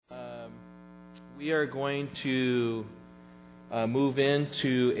We are going to move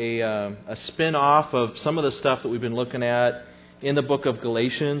into a spin-off of some of the stuff that we've been looking at in the book of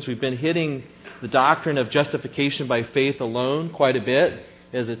Galatians. We've been hitting the doctrine of justification by faith alone quite a bit,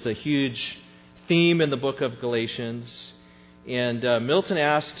 as it's a huge theme in the book of Galatians. And Milton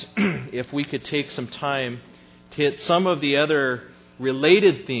asked if we could take some time to hit some of the other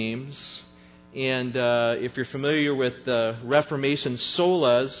related themes. And if you're familiar with the Reformation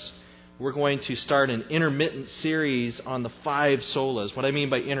solas, we're going to start an intermittent series on the 5 solas. What I mean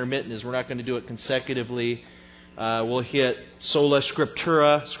by intermittent is we're not going to do it consecutively. We'll hit Sola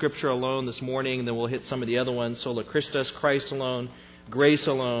Scriptura, Scripture alone this morning, and then we'll hit some of the other ones, Sola Christus, Christ alone, grace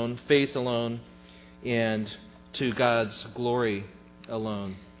alone, faith alone, and to God's glory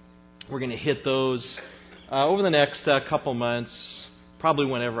alone. We're going to hit those over the next couple months, probably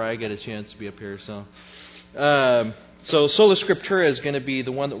whenever I get a chance to be up here. So Sola Scriptura is going to be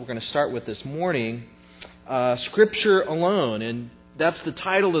the one that we're going to start with this morning. Scripture alone, and that's the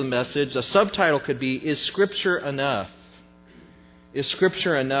title of the message. The subtitle could be, Is Scripture Enough? Is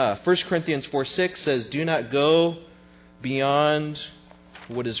Scripture enough? 1 Corinthians 4:6 says, Do not go beyond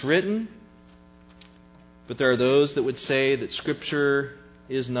what is written. But there are those that would say that Scripture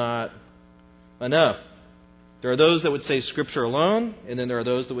is not enough. There are those that would say Scripture alone, and then there are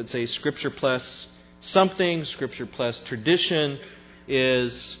those that would say Scripture plus something, Scripture plus tradition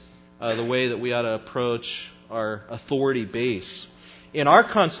is the way that we ought to approach our authority base. In our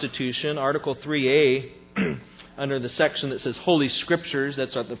Constitution, Article 3A, under the section that says Holy Scriptures,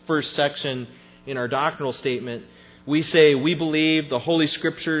 that's the first section in our doctrinal statement, we say we believe the Holy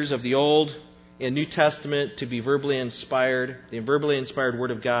Scriptures of the Old and New Testament to be verbally inspired, the verbally inspired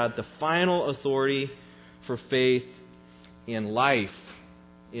Word of God, the final authority for faith in life.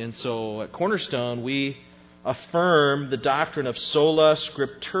 And so at Cornerstone, we affirm the doctrine of Sola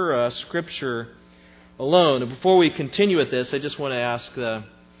Scriptura, Scripture alone. And before we continue with this, I just want to ask the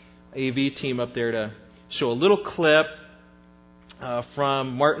AV team up there to show a little clip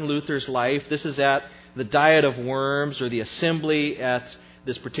from Martin Luther's life. This is at the Diet of Worms, or the assembly at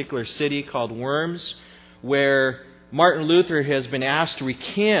this particular city called Worms, where Martin Luther has been asked to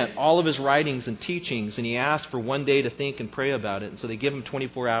recant all of his writings and teachings, and he asked for one day to think and pray about it. And so they give him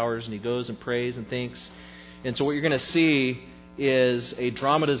 24 hours, and he goes and prays and thinks. And so what you're going to see is a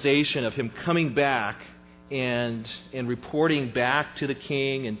dramatization of him coming back and reporting back to the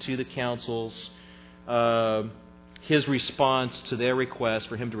king and to the councils his response to their request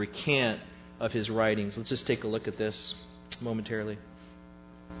for him to recant of his writings. Let's just take a look at this momentarily.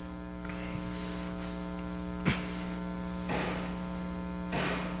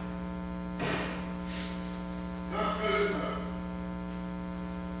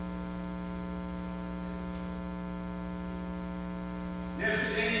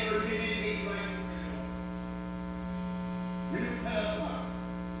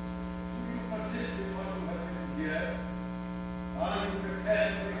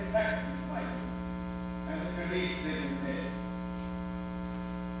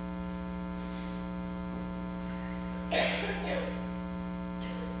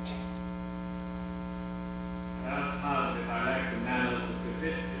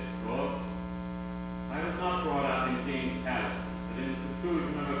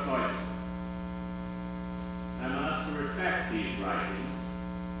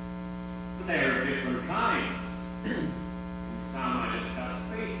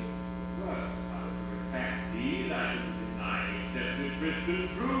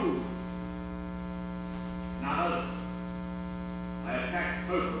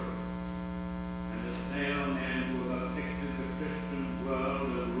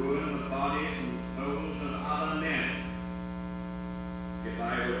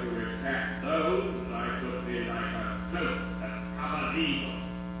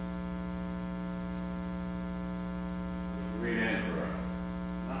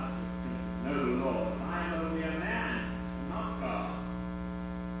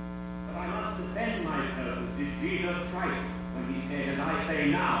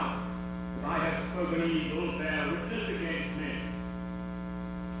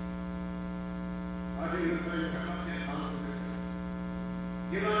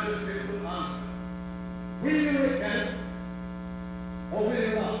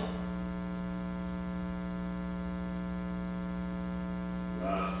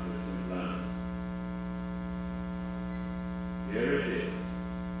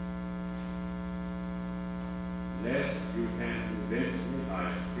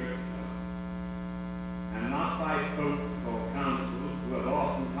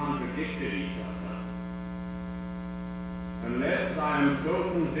 Unless I am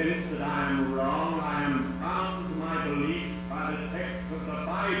so convinced convinced that I am wrong, I am bound to my belief by the text of the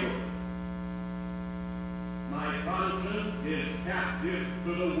Bible. My conscience is captive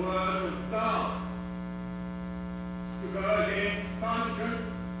to the Word of God. To go against conscience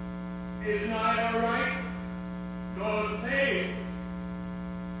is neither right nor safe.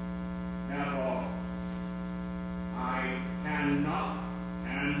 Therefore, I cannot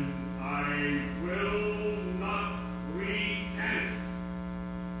and I will not recant.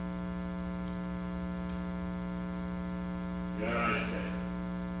 There I say.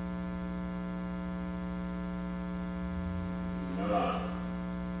 No.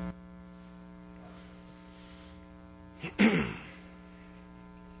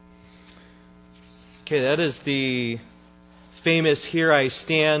 Okay, that is the famous "Here I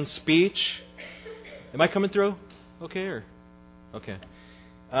Stand" speech. Am I coming through? Okay.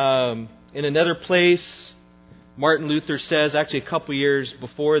 In another place, Martin Luther says, actually a couple years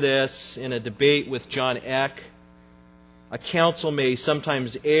before this, in a debate with John Eck, a council may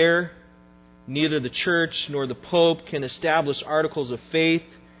sometimes err. Neither the church nor the Pope can establish articles of faith.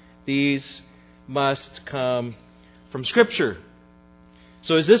 These must come from Scripture.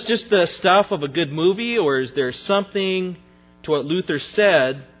 So is this just the stuff of a good movie, or is there something to what Luther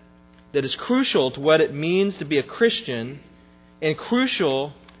said that is crucial to what it means to be a Christian and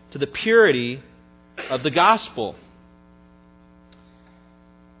crucial to the purity of the gospel?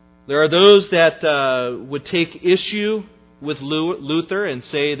 There are those that would take issue with Luther and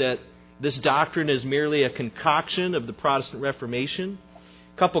say that this doctrine is merely a concoction of the Protestant Reformation.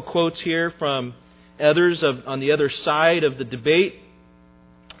 A couple quotes here from others on the other side of the debate.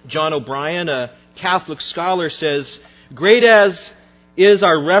 John O'Brien, a Catholic scholar, says, "Great as is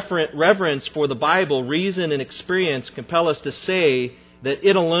our reverence for the Bible, reason and experience compel us to say that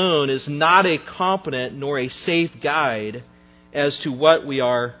it alone is not a competent nor a safe guide as to what we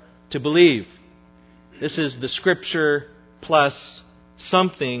are to believe." This is the Scripture plus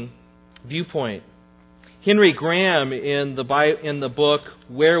something viewpoint. Henry Graham, in the book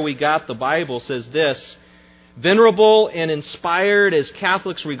Where We Got the Bible, says this: "Venerable and inspired as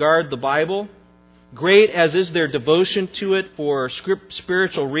Catholics regard the Bible, great as is their devotion to it for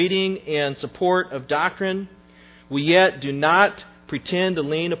spiritual reading and support of doctrine, we yet do not pretend to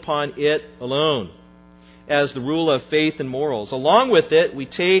lean upon it alone as the rule of faith and morals. Along with it, we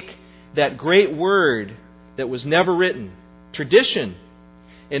take that great word that was never written, tradition,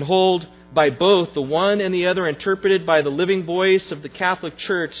 and hold by both the one and the other interpreted by the living voice of the Catholic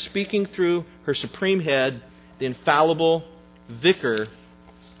Church speaking through her supreme head, the infallible vicar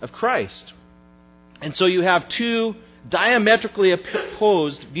of Christ." And so you have two diametrically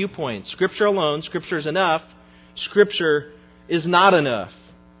opposed viewpoints. Scripture alone, Scripture is enough. Scripture is not enough.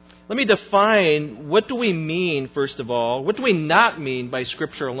 Let me define, what do we mean, first of all? What do we not mean by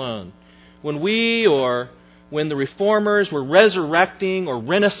Scripture alone? When the Reformers were resurrecting or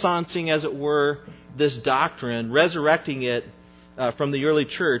renaissancing, as it were, this doctrine, resurrecting it from the early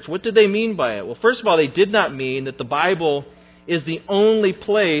church, what did they mean by it? Well, first of all, they did not mean that the Bible is the only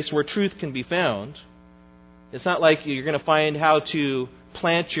place where truth can be found. It's not like you're going to find how to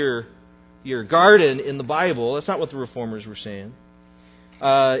plant your garden in the Bible. That's not what the Reformers were saying.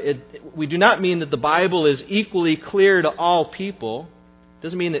 We do not mean that the Bible is equally clear to all people. It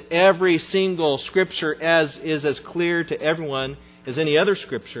doesn't mean that every single Scripture is as clear to everyone as any other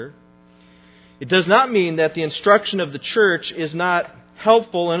Scripture. It does not mean that the instruction of the church is not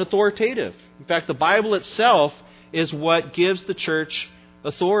helpful and authoritative. In fact, the Bible itself is what gives the church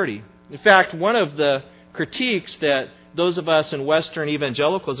authority. In fact, one of the critiques that those of us in Western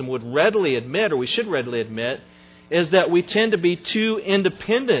evangelicalism would readily admit, or we should readily admit, is that we tend to be too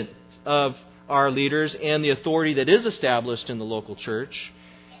independent of our leaders and the authority that is established in the local church,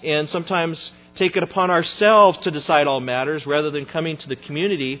 and sometimes take it upon ourselves to decide all matters rather than coming to the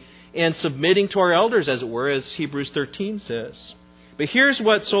community and submitting to our elders, as it were, as Hebrews 13 says. But here's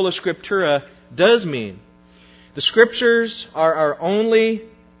what Sola Scriptura does mean. The Scriptures are our only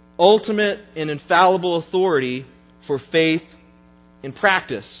ultimate and infallible authority for faith and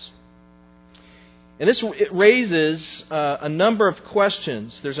practice. And it raises a number of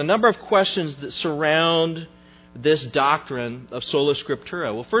questions. There's a number of questions that surround this doctrine of Sola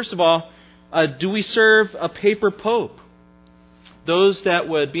Scriptura. Well, first of all, do we serve a paper pope? Those that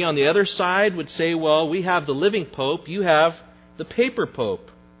would be on the other side would say, well, we have the living pope, you have the paper pope.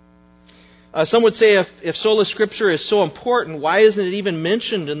 Some would say if Sola Scriptura is so important, why isn't it even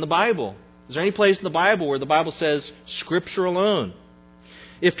mentioned in the Bible? Is there any place in the Bible where the Bible says Scripture alone?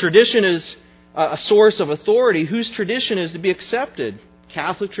 If tradition is a source of authority, whose tradition is to be accepted?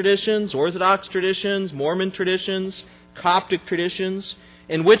 Catholic traditions, Orthodox traditions, Mormon traditions, Coptic traditions.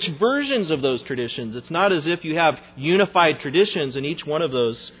 and which versions of those traditions. It's not as if you have unified traditions in each one of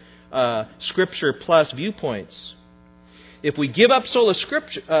those Scripture plus viewpoints. If we give up Sola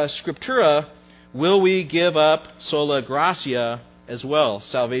Scriptura, will we give up Sola Gratia as well?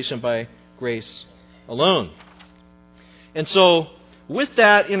 Salvation by grace alone. And so, with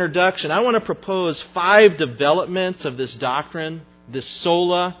that introduction, I want to propose 5 developments of this doctrine, this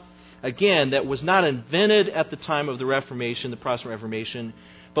sola, again, that was not invented at the time of the Reformation, the Protestant Reformation,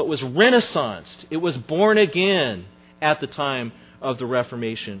 but was renaissanced. It was born again at the time of the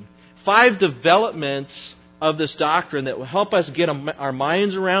Reformation. 5 developments of this doctrine that will help us get our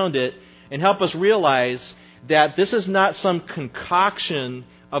minds around it and help us realize that this is not some concoction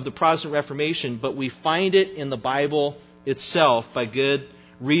of the Protestant Reformation, but we find it in the Bible itself by good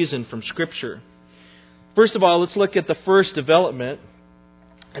reason from Scripture. First of all, let's look at the first development,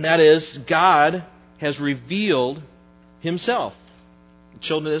 and that is God has revealed Himself.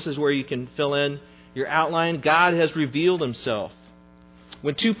 Children, this is where you can fill in your outline. God has revealed Himself.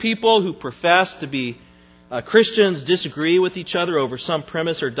 When 2 people who profess to be Christians disagree with each other over some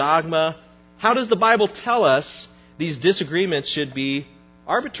premise or dogma, how does the Bible tell us these disagreements should be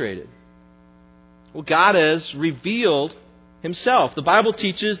arbitrated? Well, God has revealed Himself. The Bible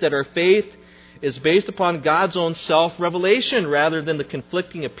teaches that our faith is based upon God's own self-revelation rather than the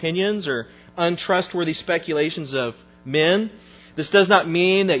conflicting opinions or untrustworthy speculations of men. This does not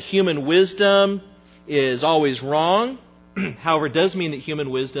mean that human wisdom is always wrong. However, it does mean that human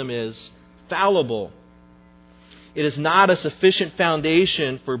wisdom is fallible. It is not a sufficient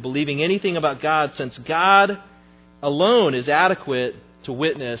foundation for believing anything about God, since God alone is adequate to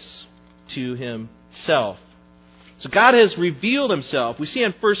witness to Himself. So God has revealed Himself. We see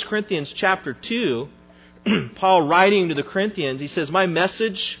in 1 Corinthians chapter 2, Paul writing to the Corinthians, he says, "My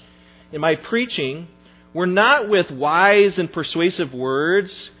message and my preaching were not with wise and persuasive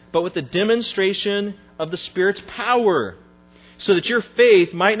words, but with the demonstration of the Spirit's power, so that your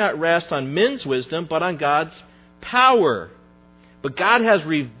faith might not rest on men's wisdom, but on God's power. But God has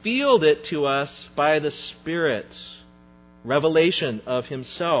revealed it to us by the Spirit." Revelation of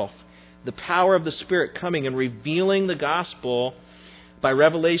Himself. The power of the Spirit coming and revealing the gospel by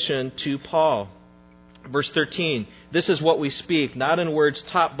revelation to Paul. Verse 13, "This is what we speak, not in words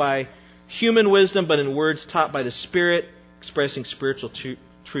taught by human wisdom, but in words taught by the Spirit, expressing spiritual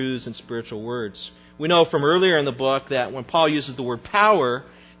truths and spiritual words." We know from earlier in the book that when Paul uses the word power,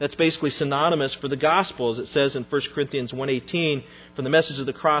 that's basically synonymous for the gospel. As it says in 1 Corinthians 1:18, "For the message of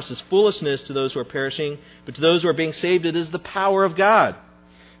the cross is foolishness to those who are perishing, but to those who are being saved it is the power of God."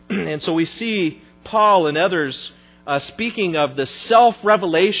 And so we see Paul and others speaking of the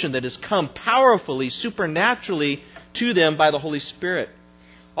self-revelation that has come powerfully, supernaturally to them by the Holy Spirit.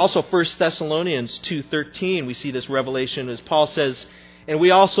 Also 1 Thessalonians 2:13, we see this revelation as Paul says, "And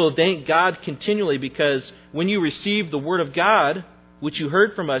we also thank God continually because when you received the word of God, which you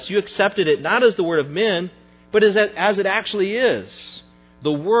heard from us, you accepted it not as the word of men, but as it actually is,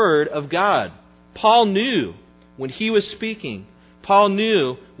 the word of God." Paul knew when he was speaking, Paul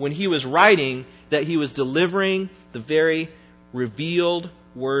knew when he was writing that he was delivering the very revealed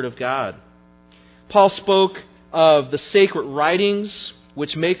Word of God. Paul spoke of the sacred writings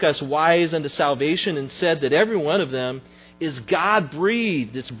which make us wise unto salvation and said that every one of them is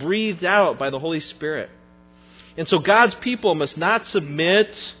God-breathed. It's breathed out by the Holy Spirit. And so God's people must not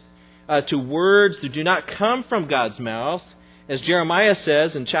submit to words that do not come from God's mouth. As Jeremiah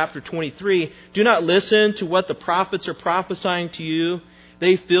says in chapter 23, "Do not listen to what the prophets are prophesying to you.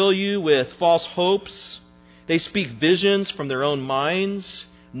 They fill you with false hopes. They speak visions from their own minds,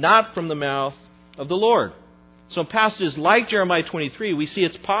 not from the mouth of the Lord." So in passages like Jeremiah 23, we see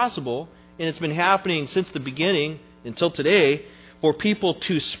it's possible, and it's been happening since the beginning until today, for people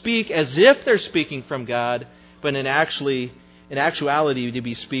to speak as if they're speaking from God, but in actuality to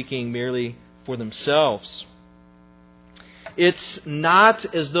be speaking merely for themselves. It's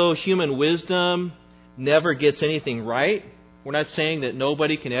not as though human wisdom never gets anything right. We're not saying that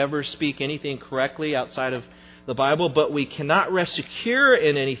nobody can ever speak anything correctly outside of the Bible, but we cannot rest secure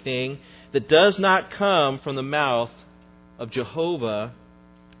in anything that does not come from the mouth of Jehovah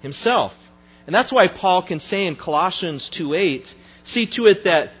Himself. And that's why Paul can say in Colossians 2:8, "See to it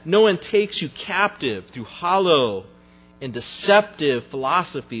that no one takes you captive through hollow and deceptive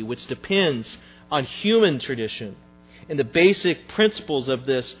philosophy, which depends on human tradition and the basic principles of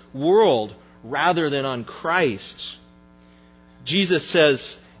this world rather than on Christ." Jesus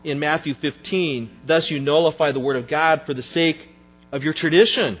says in Matthew 15, "Thus you nullify the word of God for the sake of your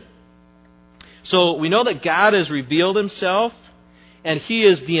tradition." So we know that God has revealed Himself, and He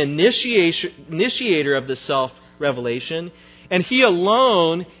is the initiator of the self-revelation, And He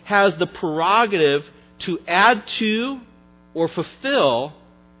alone has the prerogative to add to or fulfill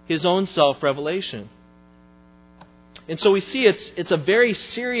His own self-revelation. And so we see it's a very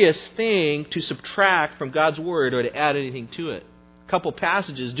serious thing to subtract from God's Word or to add anything to it. A couple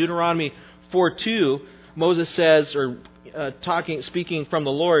passages, Deuteronomy 4:2, Moses says, speaking from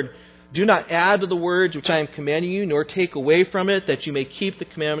the Lord, "Do not add to the words which I am commanding you, nor take away from it, that you may keep the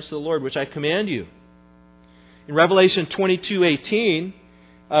commandments of the Lord which I command you." In Revelation 22:18,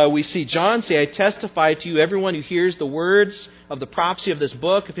 we see John say, "I testify to you, everyone who hears the words of the prophecy of this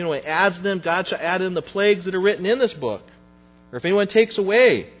book, if anyone adds them, God shall add in the plagues that are written in this book. Or if anyone takes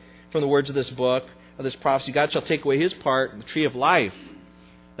away from the words of this book, of this prophecy, God shall take away his part in the tree of life."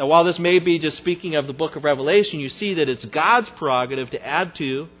 Now, while this may be just speaking of the book of Revelation, you see that it's God's prerogative to add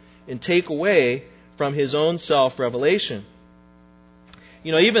to and take away from His own self-revelation.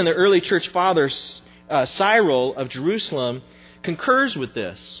 Even the early church father, Cyril of Jerusalem, concurs with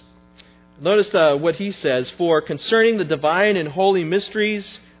this. Notice what he says, "For concerning the divine and holy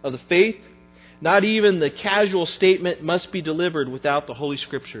mysteries of the faith, not even the casual statement must be delivered without the Holy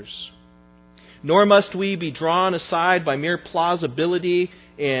Scriptures. Nor must we be drawn aside by mere plausibility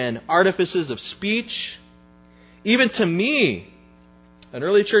and artifices of speech. Even to me, an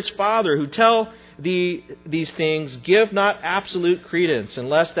early church father, who tell these things, give not absolute credence,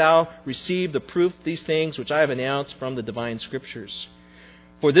 unless thou receive the proof of these things which I have announced from the divine Scriptures.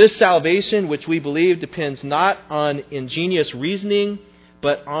 For this salvation which we believe depends not on ingenious reasoning,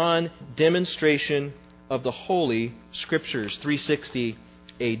 but on demonstration of the Holy Scriptures." 360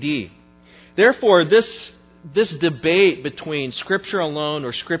 AD. Therefore, this debate between Scripture alone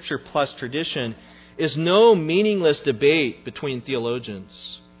or Scripture plus tradition is no meaningless debate between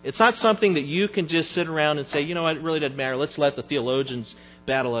theologians. It's not something that you can just sit around and say, it really doesn't matter. Let's let the theologians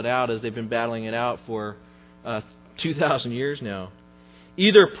battle it out as they've been battling it out for 2,000 years now.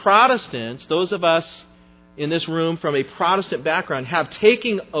 Either Protestants, those of us in this room from a Protestant background, have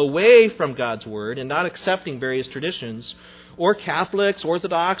taken away from God's Word and not accepting various traditions, or Catholics,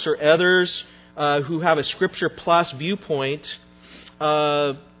 Orthodox, or others who have a Scripture plus viewpoint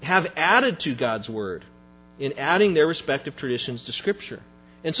have added to God's Word in adding their respective traditions to Scripture.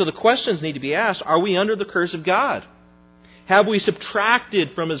 And so the questions need to be asked, are we under the curse of God? Have we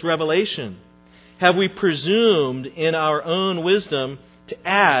subtracted from His revelation? Have we presumed in our own wisdom to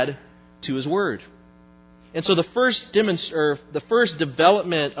add to His Word? And so the first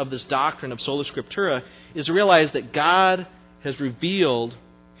development of this doctrine of Sola Scriptura is to realize that God has revealed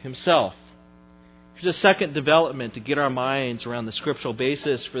Himself. Here's a second development to get our minds around the scriptural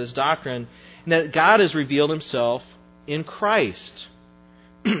basis for this doctrine, and that God has revealed Himself in Christ.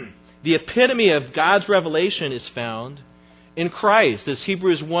 The epitome of God's revelation is found in Christ. As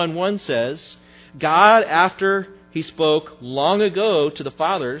Hebrews 1:1 says, God, after He spoke long ago to the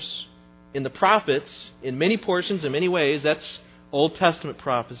fathers in the prophets, in many portions, in many ways, that's Old Testament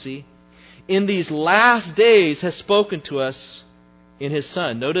prophecy, in these last days has spoken to us in His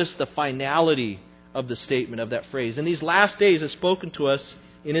Son. Notice the finality of the statement of that phrase. In these last days has spoken to us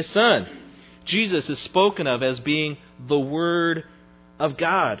in His Son. Jesus is spoken of as being the Word of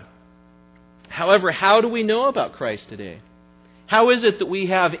God. However, how do we know about Christ today? How is it that we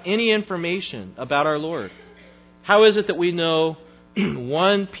have any information about our Lord? How is it that we know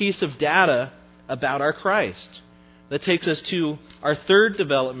one piece of data about our Christ? That takes us to our third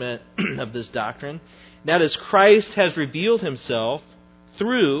development of this doctrine. That is, Christ has revealed Himself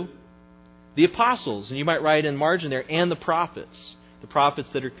through the apostles. And you might write in margin there, and the prophets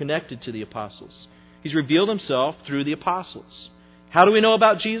that are connected to the apostles. He's revealed Himself through the apostles. How do we know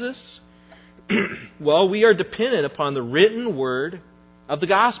about Jesus? Well, we are dependent upon the written word of the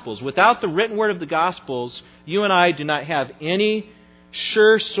Gospels. Without the written word of the Gospels, you and I do not have any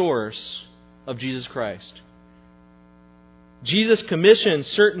sure source of Jesus Christ. Jesus commissioned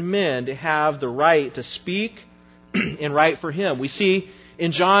certain men to have the right to speak and write for Him. We see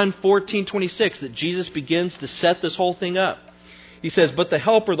in John 14:26 that Jesus begins to set this whole thing up. He says, "But the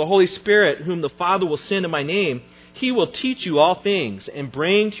Helper, the Holy Spirit, whom the Father will send in my name, He will teach you all things and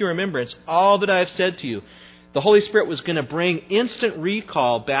bring to your remembrance all that I have said to you." The Holy Spirit was going to bring instant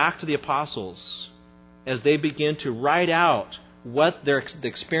recall back to the apostles as they begin to write out what the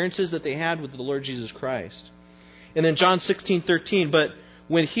experiences that they had with the Lord Jesus Christ. And then John 16:13, "But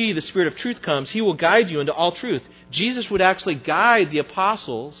when He, the Spirit of truth, comes, He will guide you into all truth." Jesus would actually guide the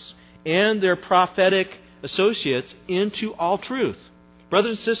apostles and their prophetic associates into all truth.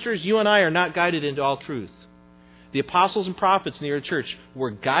 Brothers and sisters, you and I are not guided into all truth. The apostles and prophets in the early church were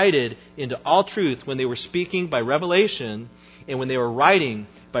guided into all truth when they were speaking by revelation and when they were writing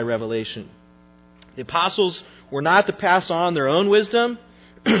by revelation. The apostles were not to pass on their own wisdom,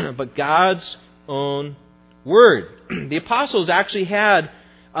 but God's own word. The apostles actually had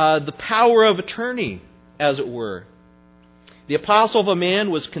the power of attorney, as it were. The apostle of a man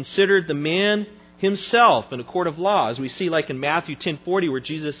was considered the man himself in a court of law, as we see like in Matthew 10:40, where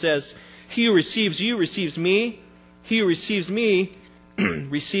Jesus says, "He who receives you receives me. He who receives me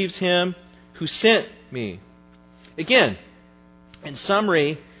receives him who sent me." Again, in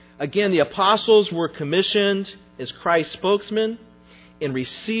summary, the apostles were commissioned as Christ's spokesmen and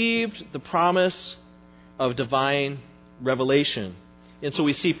received the promise of divine revelation. And so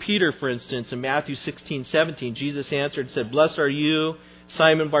we see Peter, for instance, in Matthew 16:17, Jesus answered and said, "Blessed are you,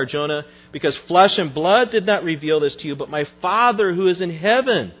 Simon Bar-Jonah, because flesh and blood did not reveal this to you, but my Father who is in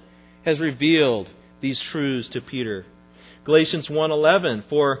heaven has revealed these truths to Peter." Galatians 1:11,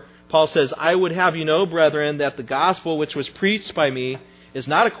 for Paul says, "I would have you know, brethren, that the gospel which was preached by me is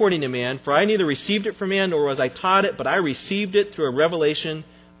not according to man, for I neither received it from man, nor was I taught it, but I received it through a revelation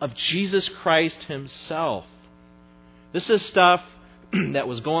of Jesus Christ himself." This is stuff that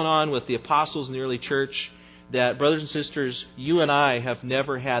was going on with the apostles in the early church that, brothers and sisters, you and I have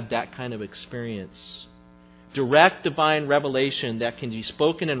never had that kind of experience. Direct divine revelation that can be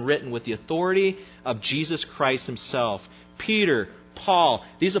spoken and written with the authority of Jesus Christ himself. Peter, Paul,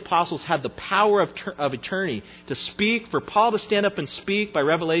 these apostles had the power of attorney. To speak, for Paul to stand up and speak by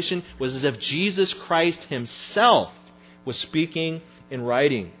revelation was as if Jesus Christ himself was speaking and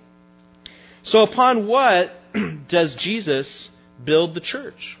writing. So upon what does Jesus build the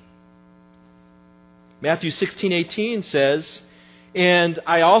church? Matthew 16:18 says, "And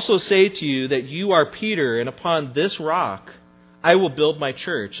I also say to you that you are Peter, and upon this rock I will build my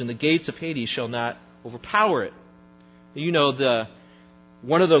church, and the gates of Hades shall not overpower it." You know,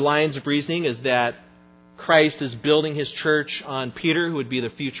 one of the lines of reasoning is that Christ is building his church on Peter, who would be the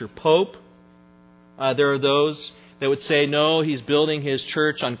future pope. There are those that would say, no, he's building his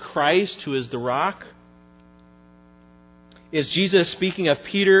church on Christ, who is the rock. Is Jesus speaking of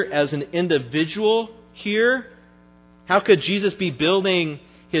Peter as an individual here? How could Jesus be building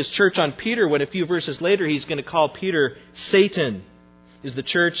his church on Peter when a few verses later he's going to call Peter Satan? Is the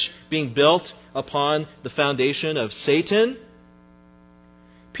church being built upon the foundation of Satan?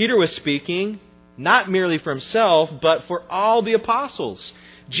 Peter was speaking not merely for himself, but for all the apostles.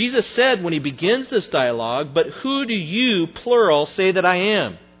 Jesus said when he begins this dialogue, "But who do you, plural, say that I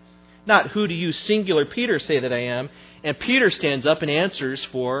am?" Not who do you, singular, Peter, say that I am. And Peter stands up and answers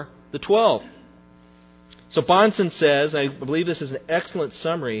for the 12. So Bonson says, I believe this is an excellent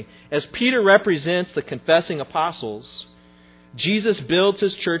summary, as Peter represents the confessing apostles, Jesus builds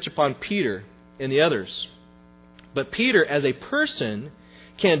his church upon Peter and the others. But Peter, as a person,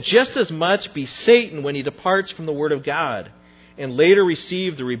 can just as much be Satan when he departs from the Word of God and later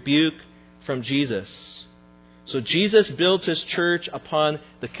receive the rebuke from Jesus. So Jesus builds his church upon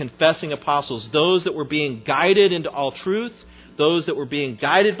the confessing apostles, those that were being guided into all truth, those that were being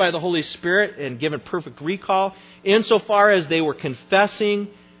guided by the Holy Spirit and given perfect recall, insofar as they were confessing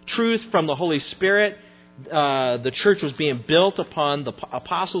truth from the Holy Spirit. The church was being built upon the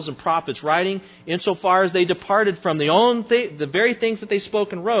apostles and prophets writing, insofar as they departed from the very things that they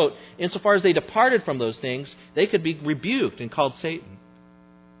spoke and wrote. Insofar as they departed from those things, they could be rebuked and called Satan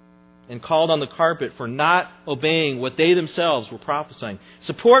and called on the carpet for not obeying what they themselves were prophesying.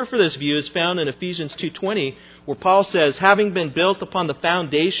 Support for this view is found in Ephesians 2:20, where Paul says, having been built upon the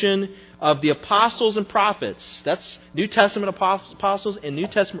foundation of the apostles and prophets, that's New Testament apostles and New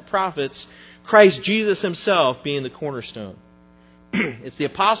Testament prophets, Christ Jesus himself being the cornerstone. It's the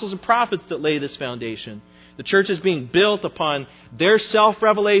apostles and prophets that lay this foundation. The church is being built upon their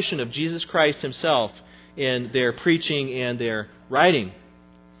self-revelation of Jesus Christ himself in their preaching and their writing.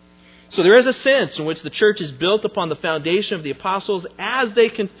 So there is a sense in which the church is built upon the foundation of the apostles as they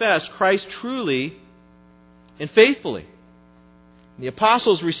confess Christ truly and faithfully. The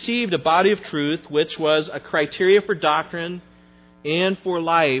apostles received a body of truth which was a criteria for doctrine and for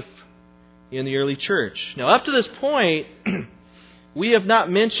life in the early church. Now, up to this point, we have not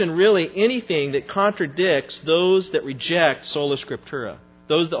mentioned really anything that contradicts those that reject Sola Scriptura,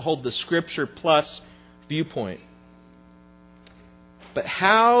 those that hold the Scripture plus viewpoint. But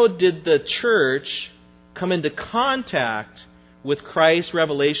how did the church come into contact with Christ's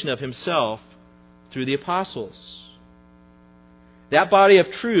revelation of himself through the apostles? That body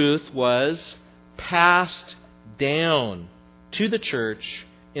of truth was passed down to the church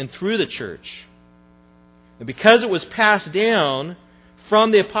and through the church. And because it was passed down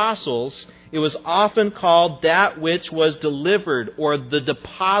from the apostles, it was often called that which was delivered, or the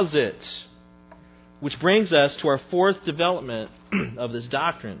deposit. Which brings us to our fourth development of this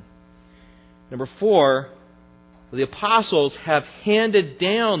doctrine. Number 4, The apostles have handed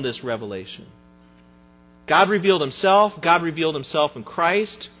down this revelation. God revealed Himself. God revealed Himself in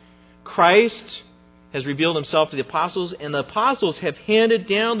Christ. Christ has revealed Himself to the apostles, and the apostles have handed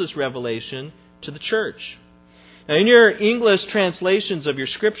down this revelation to the church. Now, in your English translations of your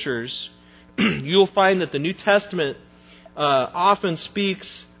scriptures, you'll find that the New Testament often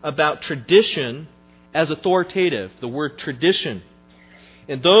speaks about tradition as authoritative, the word tradition.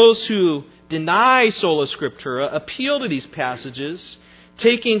 And those who deny Sola Scriptura appeal to these passages,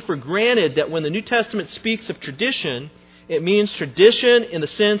 taking for granted that when the New Testament speaks of tradition, it means tradition in the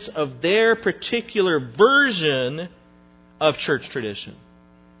sense of their particular version of church tradition.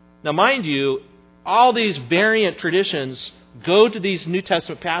 Now, mind you, all these variant traditions go to these New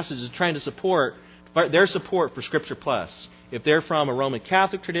Testament passages trying to support their support for Scripture Plus. If they're from a Roman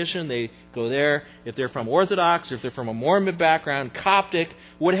Catholic tradition, they go there. If they're from Orthodox, or if they're from a Mormon background, Coptic,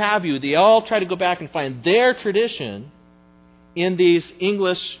 what have you, they all try to go back and find their tradition in these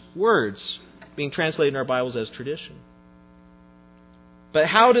English words being translated in our Bibles as tradition. But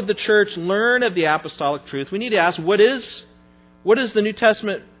how did the church learn of the apostolic truth? We need to ask, what does the New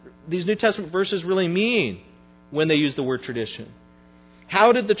Testament, these New Testament verses really mean when they use the word tradition?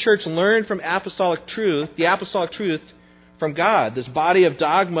 How did the church learn from apostolic truth, the apostolic truth from God? This body of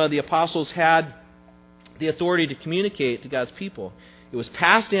dogma the apostles had the authority to communicate to God's people. It was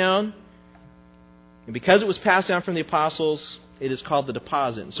passed down, and because it was passed down from the apostles, it is called the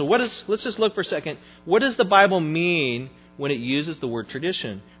deposit. So let's just look for a second. What does the Bible mean when it uses the word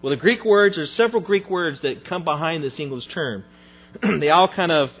tradition? Well, there's several Greek words that come behind this English term. They all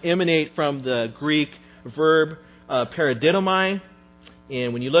kind of emanate from the Greek verb paradidomai.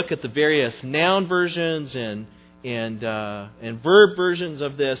 And when you look at the various noun versions and verb versions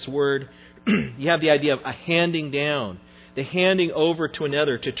of this word, you have the idea of a handing down, the handing over to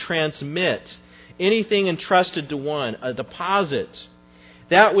another, to transmit anything entrusted to one, a deposit,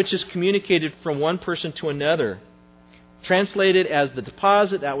 that which is communicated from one person to another. Translated as the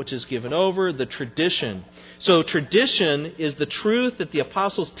deposit, that which is given over, the tradition. So tradition is the truth that the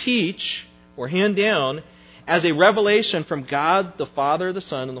apostles teach or hand down as a revelation from God, the Father, the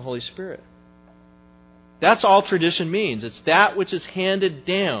Son, and the Holy Spirit. That's all tradition means. It's that which is handed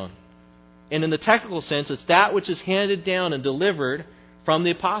down. And in the technical sense, it's that which is handed down and delivered from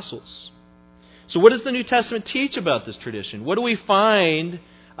the apostles. So what does the New Testament teach about this tradition? What do we find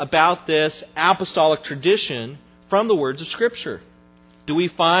about this apostolic tradition from the words of Scripture? Do we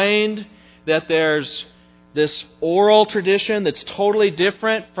find that there's this oral tradition that's totally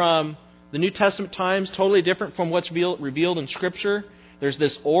different from the New Testament times, totally different from what's revealed in Scripture? There's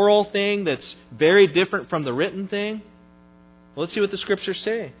this oral thing that's very different from the written thing. Well, let's see what the Scriptures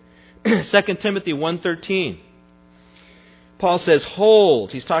say. 2 Timothy 1:13. Paul says,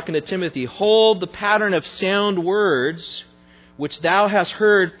 hold, he's talking to Timothy, hold the pattern of sound words which thou hast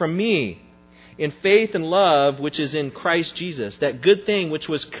heard from me, in faith and love which is in Christ Jesus. That good thing which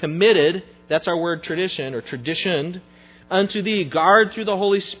was committed, that's our word tradition, or traditioned, unto thee, guard through the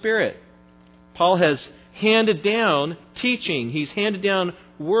Holy Spirit. Paul has handed down teaching. He's handed down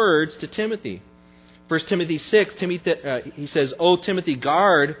words to Timothy. 1 Timothy 6, he says, O Timothy,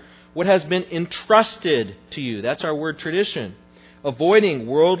 guard what has been entrusted to you. That's our word tradition. Avoiding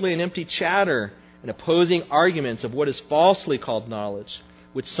worldly and empty chatter and opposing arguments of what is falsely called knowledge,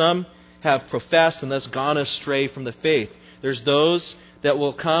 which some have professed and thus gone astray from the faith. There's those that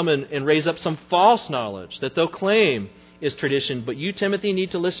will come and raise up some false knowledge that they'll claim is tradition. But you, Timothy,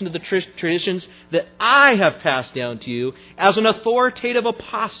 need to listen to the traditions that I have passed down to you as an authoritative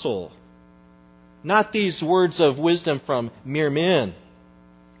apostle. Not these words of wisdom from mere men.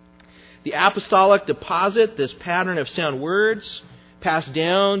 The apostolic deposit, this pattern of sound words passed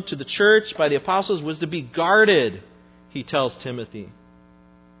down to the church by the apostles, was to be guarded, he tells Timothy.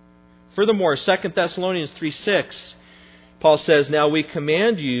 Furthermore, 2 Thessalonians 3:6, Paul says, now we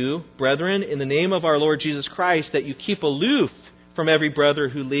command you, brethren, in the name of our Lord Jesus Christ, that you keep aloof from every brother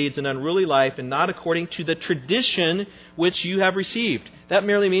who leads an unruly life and not according to the tradition which you have received. That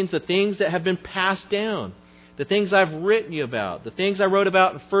merely means the things that have been passed down, the things I've written you about, the things I wrote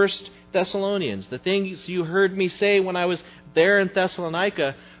about in 1 Thessalonians, the things you heard me say when I was there in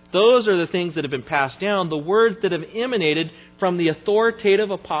Thessalonica. Those are the things that have been passed down, the words that have emanated from the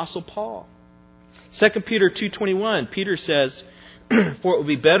authoritative Apostle Paul. 2 Peter 2:21, Peter says, for it would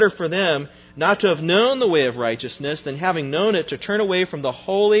be better for them not to have known the way of righteousness than having known it to turn away from the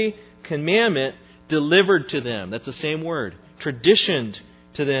holy commandment delivered to them. That's the same word, traditioned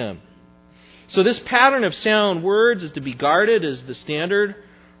to them. So this pattern of sound words is to be guarded as the standard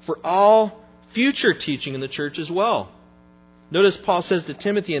for all future teaching in the church as well. Notice Paul says to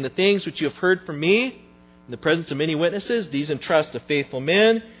Timothy, and the things which you have heard from me, In the presence of many witnesses, these entrust to faithful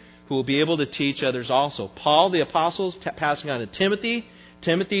men who will be able to teach others also. Paul, the apostle, is passing on to Timothy.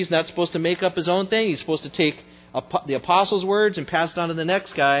 Timothy's not supposed to make up his own thing. He's supposed to take the apostles' words and pass it on to the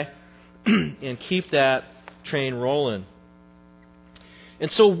next guy and keep that train rolling.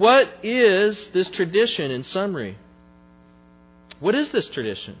 And so what is this tradition in summary? What is this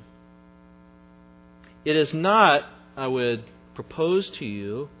tradition? It is not, I would propose to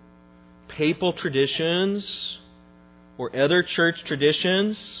you, papal traditions or other church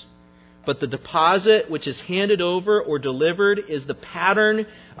traditions, but the deposit which is handed over or delivered is the pattern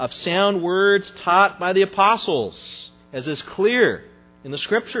of sound words taught by the apostles, as is clear in the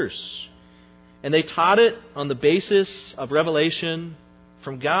Scriptures. And they taught it on the basis of revelation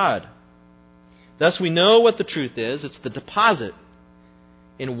from God. Thus we know what the truth is. It's the deposit.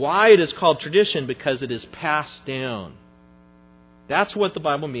 And why it is called tradition, because it is passed down. That's what the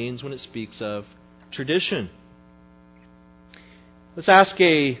Bible means when it speaks of tradition. Let's ask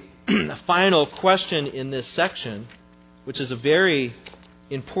a final question in this section, which is a very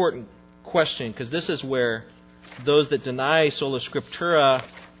important question, because this is where those that deny Sola Scriptura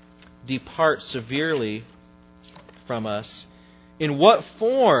depart severely from us. In what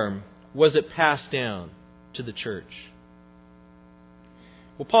form was it passed down to the church?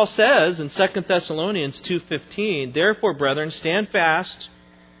 Well, Paul says in 2 Thessalonians 2:15, "Therefore, brethren, stand fast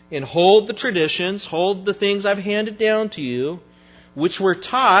and hold the traditions, hold the things I've handed down to you, which were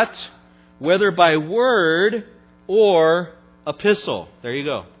taught, whether by word or epistle." There you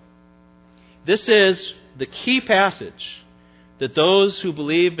go. This is the key passage that those who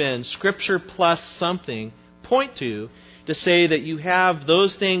believe in Scripture plus something point to say that you have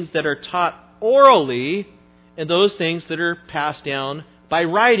those things that are taught orally and those things that are passed down by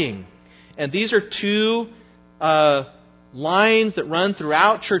writing. And these are two lines that run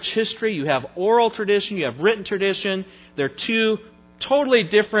throughout church history. You have oral tradition, you have written tradition. They're two totally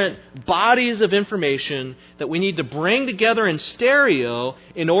different bodies of information that we need to bring together in stereo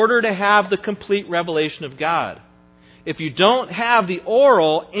in order to have the complete revelation of God. If you don't have the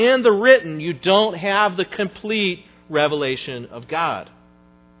oral and the written, you don't have the complete revelation of God.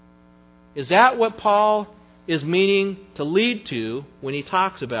 Is that what Paul is meaning to lead to when he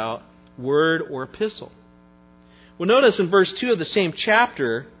talks about word or epistle? Well, notice in verse 2 of the same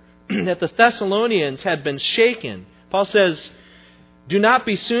chapter that the Thessalonians had been shaken. Paul says, "Do not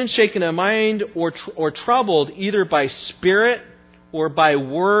be soon shaken in mind or troubled either by spirit or by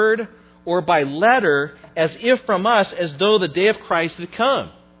word or by letter, as if from us, as though the day of Christ had come."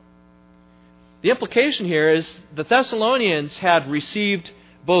 The implication here is the Thessalonians had received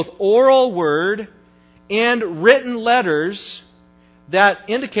both oral word and written letters that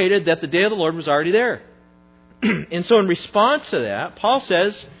indicated that the day of the Lord was already there. And so in response to that, Paul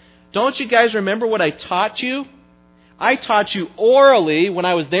says, "Don't you guys remember what I taught you? I taught you orally when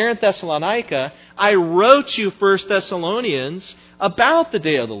I was there in Thessalonica. I wrote you 1 Thessalonians about the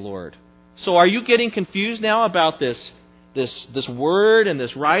day of the Lord. So are you getting confused now about this word and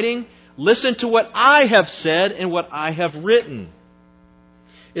this writing? Listen to what I have said and what I have written."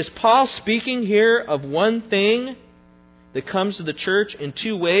 Is Paul speaking here of one thing that comes to the church in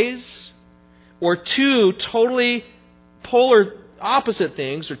two ways? Or two totally polar opposite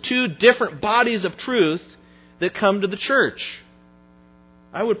things, or two different bodies of truth that come to the church?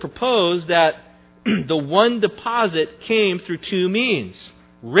 I would propose that the one deposit came through two means.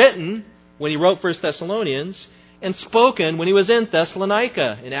 Written, when he wrote 1 Thessalonians, and spoken when he was in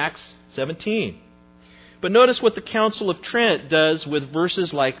Thessalonica in Acts 17. But notice what the Council of Trent does with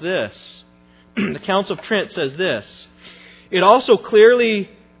verses like this. The Council of Trent says this: "It also clearly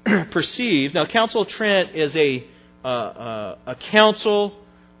perceived." Now, Council of Trent is a council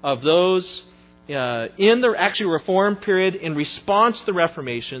of those in the actual Reformed period in response to the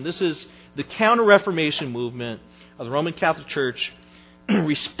Reformation. This is the Counter-Reformation movement of the Roman Catholic Church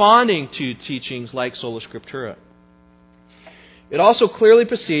responding to teachings like Sola Scriptura. It also clearly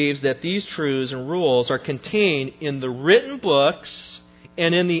perceives that these truths and rules are contained in the written books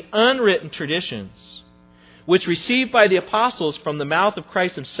and in the unwritten traditions, which received by the apostles from the mouth of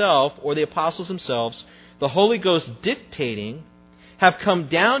Christ himself, or the apostles themselves, the Holy Ghost dictating, have come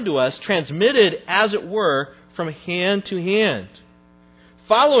down to us, transmitted, as it were, from hand to hand.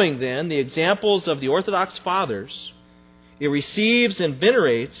 Following, then, the examples of the Orthodox Fathers, it receives and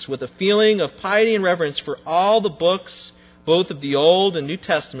venerates with a feeling of piety and reverence for all the books, both of the Old and New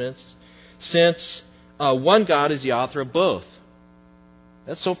Testaments, since one God is the author of both.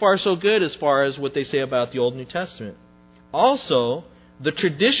 That's so far so good as far as what they say about the Old and New Testament. Also, the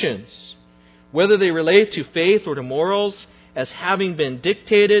traditions, whether they relate to faith or to morals, as having been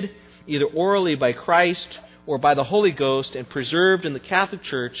dictated either orally by Christ or by the Holy Ghost, and preserved in the Catholic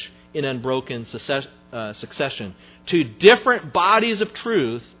Church in unbroken succession. Two different bodies of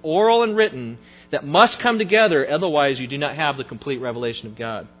truth, oral and written, that must come together, otherwise you do not have the complete revelation of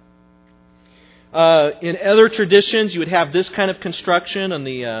God. In other traditions, you would have this kind of construction on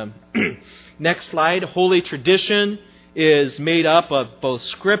the next slide. Holy tradition is made up of both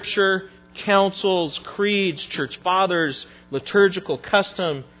Scripture, councils, creeds, church fathers, liturgical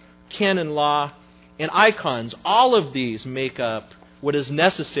custom, canon law, and icons. All of these make up what is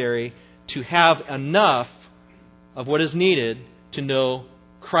necessary to have enough of what is needed to know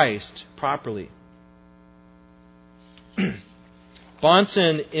Christ properly.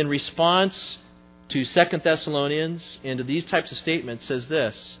 Bahnsen, in response to 2 Thessalonians and to these types of statements, says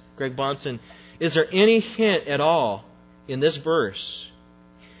this. Greg Bahnsen, is there any hint at all in this verse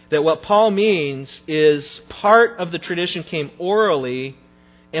that what Paul means is part of the tradition came orally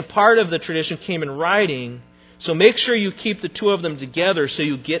and part of the tradition came in writing, so make sure you keep the two of them together so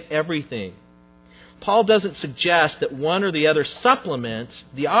you get everything? Paul doesn't suggest that one or the other supplement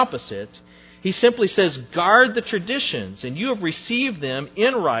the opposite. He simply says, guard the traditions, and you have received them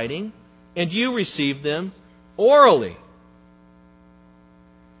in writing, and you received them orally.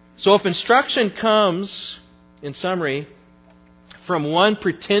 So if instruction comes, in summary, from one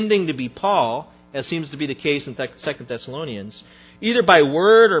pretending to be Paul, as seems to be the case in 2 Thessalonians, either by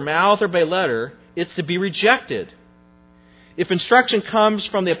word or mouth or by letter, it's to be rejected. If instruction comes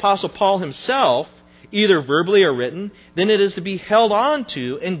from the Apostle Paul himself, either verbally or written, then it is to be held on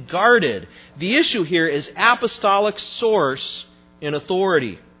to and guarded. The issue here is apostolic source and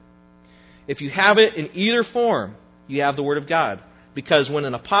authority. If you have it in either form, you have the Word of God. Because when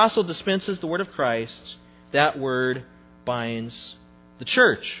an apostle dispenses the Word of Christ, that Word binds the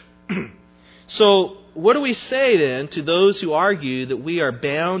church. So, what do we say then to those who argue that we are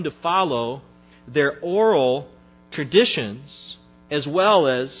bound to follow their oral traditions as well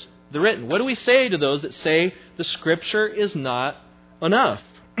as the written? What do we say to those that say the Scripture is not enough?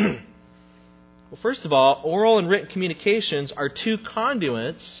 Well, first of all, oral and written communications are two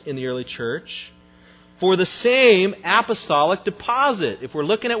conduits in the early church for the same apostolic deposit. If we're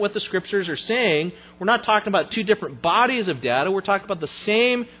looking at what the Scriptures are saying, we're not talking about two different bodies of data. We're talking about the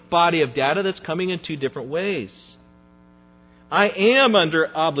same body of data that's coming in two different ways. I am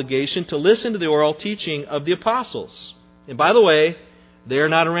under obligation to listen to the oral teaching of the apostles. And by the way, they're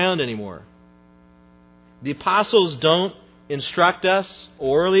not around anymore. The apostles don't instruct us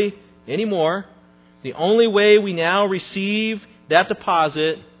orally anymore. The only way we now receive that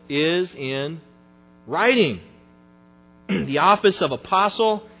deposit is in writing. The office of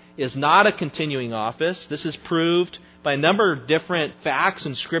apostle is not a continuing office. This is proved by a number of different facts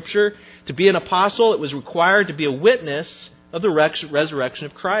in Scripture. To be an apostle, it was required to be a witness of the resurrection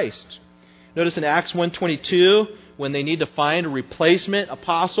of Christ. Notice in Acts 1:22, when they need to find a replacement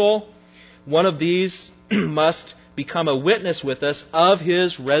apostle, one of these must become a witness with us of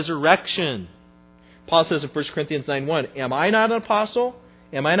His resurrection. Paul says in 1 Corinthians 9:1, am I not an apostle?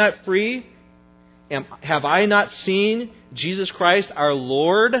 Am I not free? Have I not seen Jesus Christ our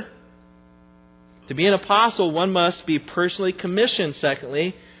Lord? To be an apostle, one must be personally commissioned,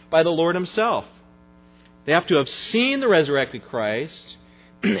 secondly, by the Lord Himself. They have to have seen the resurrected Christ,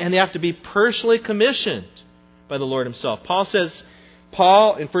 and they have to be personally commissioned by the Lord Himself. Paul says,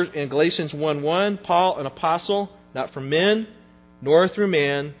 in Galatians 1:1, Paul, an apostle, not from men, nor through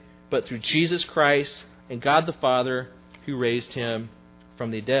man, but through Jesus Christ and God the Father, who raised Him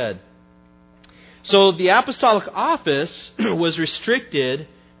from the dead. So the apostolic office was restricted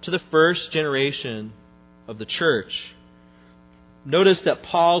to the first generation of the church. Notice that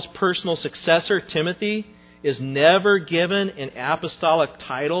Paul's personal successor, Timothy, is never given an apostolic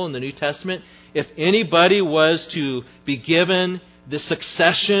title in the New Testament. If anybody was to be given the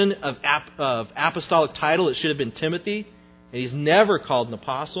succession of apostolic title, it should have been Timothy. And he's never called an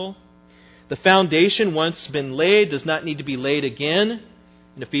apostle. The foundation, once been laid, does not need to be laid again.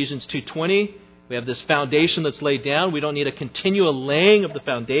 In Ephesians 2:20, we have this foundation that's laid down. We don't need a continual laying of the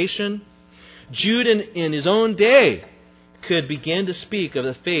foundation. Jude, in his own day, could begin to speak of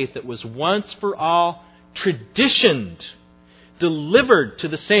the faith that was once for all traditioned, delivered to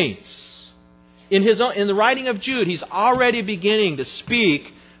the saints. In the writing of Jude, he's already beginning to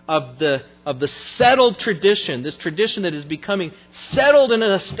speak of the settled tradition, this tradition that is becoming settled and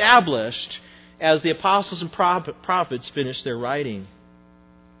established as the apostles and prophets finish their writing.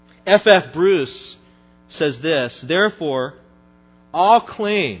 F.F. Bruce says this, therefore, all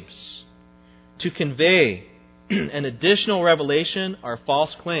claims to convey an additional revelation are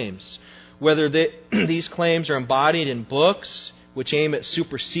false claims, whether these claims are embodied in books, which aim at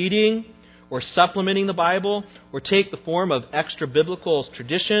superseding or supplementing the Bible, or take the form of extra-biblical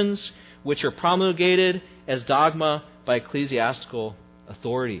traditions which are promulgated as dogma by ecclesiastical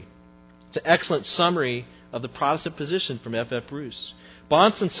authority. It's an excellent summary of the Protestant position from F.F. Bruce.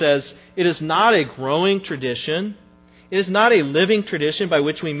 Bahnsen says, it is not a growing tradition. It is not a living tradition, by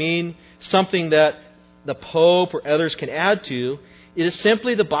which we mean something that the Pope or others can add to. It is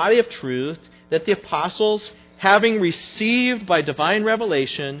simply the body of truth that the apostles, having received by divine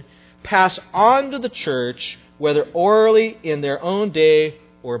revelation, pass on to the church, whether orally in their own day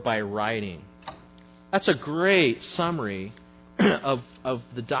or by writing. That's a great summary of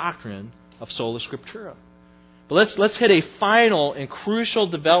the doctrine of Sola Scriptura. But let's hit a final and crucial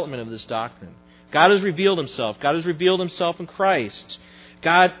development of this doctrine. God has revealed Himself. God has revealed Himself in Christ.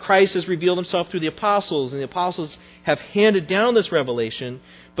 Christ has revealed Himself through the apostles, and the apostles have handed down this revelation.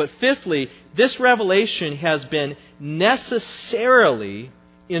 But fifthly, this revelation has been necessarily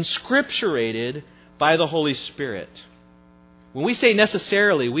inscripturated by the Holy Spirit. When we say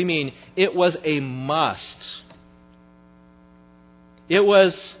necessarily, we mean it was a must. It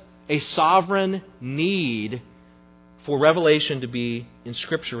was a sovereign need for revelation to be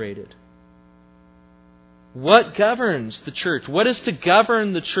inscripturated. What governs the church? What is to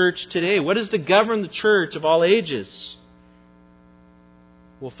govern the church today? What is to govern the church of all ages?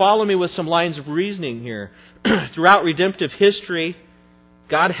 Well, follow me with some lines of reasoning here. Throughout redemptive history,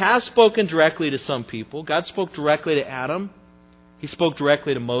 God has spoken directly to some people. God spoke directly to Adam. He spoke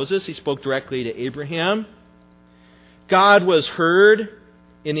directly to Moses. He spoke directly to Abraham. God was heard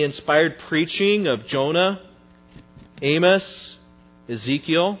in the inspired preaching of Jonah, Amos,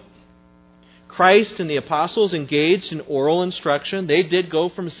 Ezekiel. Christ and the apostles engaged in oral instruction. They did go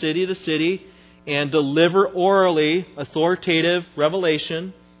from city to city and deliver orally authoritative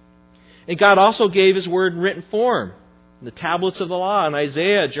revelation. And God also gave His Word in written form, in the tablets of the law, in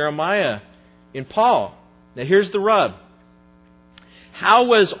Isaiah, Jeremiah, in Paul. Now here's the rub. How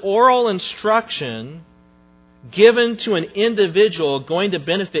was oral instruction given to an individual going to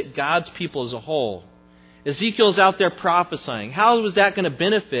benefit God's people as a whole? Ezekiel's out there prophesying. How was that going to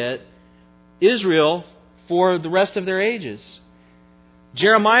benefit Israel for the rest of their ages?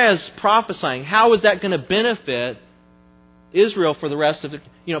 Jeremiah's prophesying. How is that going to benefit Israel for the rest of it?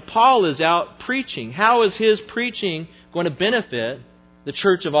 Paul is out preaching. How is his preaching going to benefit the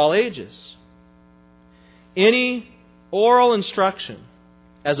church of all ages? Any oral instruction,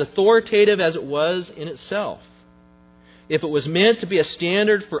 as authoritative as it was in itself, if it was meant to be a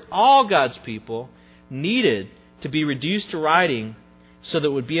standard for all God's people, needed to be reduced to writing so that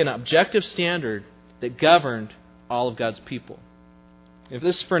it would be an objective standard that governed all of God's people. If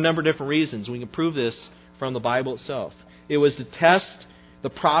this is for a number of different reasons, we can prove this from the Bible itself. It was to test the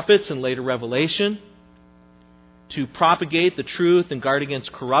prophets in later revelation, to propagate the truth and guard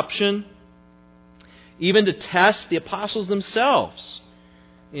against corruption, even to test the apostles themselves.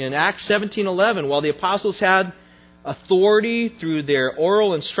 In Acts 17:11, while the apostles had authority through their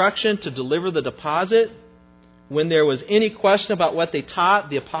oral instruction to deliver the deposit, when there was any question about what they taught,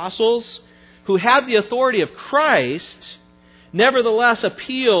 the apostles, who had the authority of Christ, nevertheless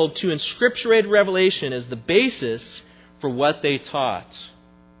appealed to inscripturated revelation as the basis for what they taught.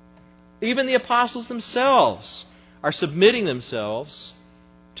 Even the apostles themselves are submitting themselves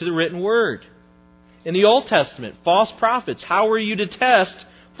to the written word. In the Old Testament, false prophets, how were you to test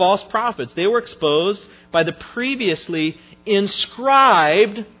false prophets? They were exposed by the previously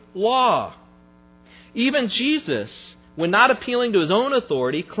inscribed law. Even Jesus, when not appealing to His own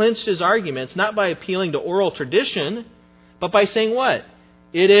authority, clinched His arguments not by appealing to oral tradition, but by saying what?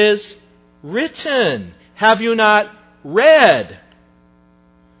 It is written. Have you not read?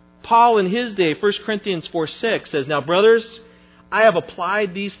 Paul in his day, 1 Corinthians 4:6 says, Now brothers, I have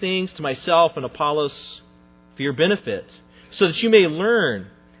applied these things to myself and Apollos for your benefit, so that you may learn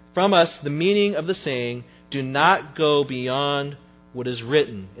from us the meaning of the saying, do not go beyond what is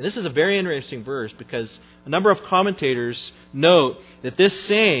written. And this is a very interesting verse because a number of commentators note that this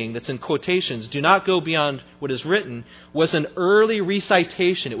saying that's in quotations, do not go beyond what is written, was an early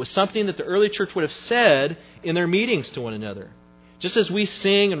recitation. It was something that the early church would have said in their meetings to one another. Just as we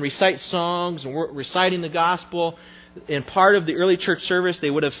sing and recite songs and we're reciting the gospel, in part of the early church service, they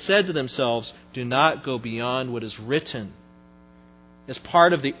would have said to themselves, do not go beyond what is written. As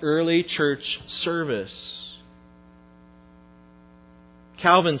part of the early church service.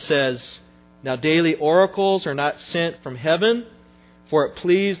 Calvin says, Now daily oracles are not sent from heaven, for it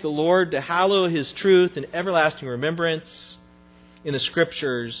pleased the Lord to hallow His truth in everlasting remembrance in the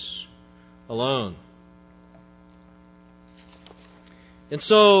Scriptures alone. And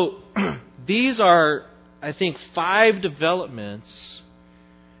so, these are I think, 5 developments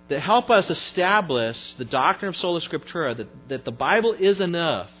that help us establish the doctrine of Sola Scriptura, that the Bible is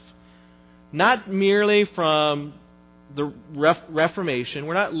enough, not merely from the Reformation.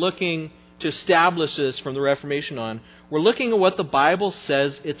 We're not looking to establish this from the Reformation on. We're looking at what the Bible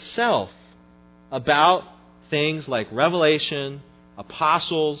says itself about things like revelation,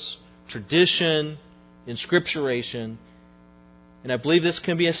 apostles, tradition, inscripturation. And I believe this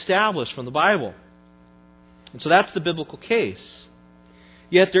can be established from the Bible. And so that's the biblical case.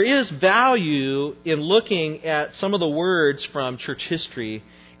 Yet there is value in looking at some of the words from church history.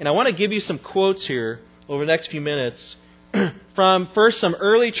 And I want to give you some quotes here over the next few minutes from first some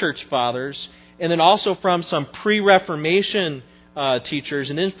early church fathers, and then also from some pre-Reformation teachers,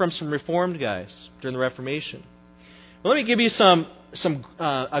 and then from some Reformed guys during the Reformation. Well, let me give you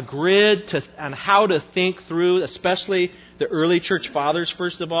a grid on how to think through, especially the early church fathers.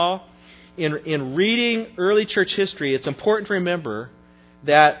 First of all, in reading early church history, it's important to remember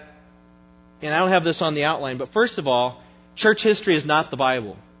that, and I don't have this on the outline, but first of all, church history is not the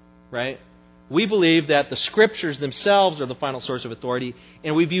Bible, right? We believe that the Scriptures themselves are the final source of authority,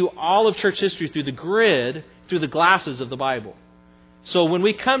 and we view all of church history through the grid, through the glasses of the Bible. So when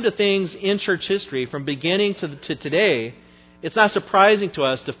we come to things in church history, from beginning to today, it's not surprising to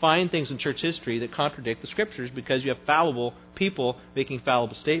us to find things in church history that contradict the Scriptures, because you have fallible people making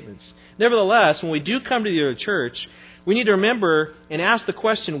fallible statements. Nevertheless, when we do come to the early church, we need to remember and ask the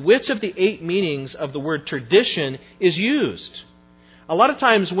question, which of the 8 meanings of the word tradition is used? A lot of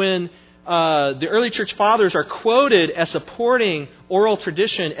times when the early church fathers are quoted as supporting oral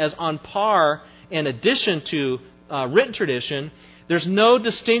tradition as on par in addition to written tradition, there's no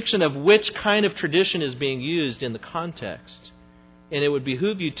distinction of which kind of tradition is being used in the context. And it would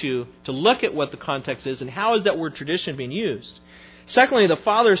behoove you to look at what the context is and how is that word tradition being used. Secondly, the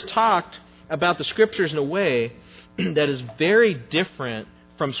fathers talked about the Scriptures in a way that is very different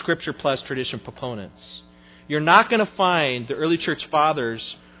from Scripture plus tradition proponents. You're not going to find the early church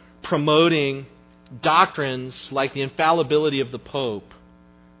fathers promoting doctrines like the infallibility of the Pope,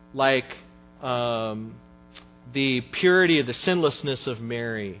 like the purity of the sinlessness of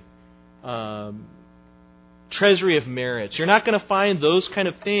Mary, treasury of merits. You're not going to find those kind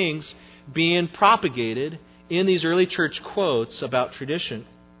of things being propagated in these early church quotes about tradition.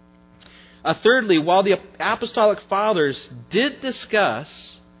 Thirdly, while the apostolic fathers did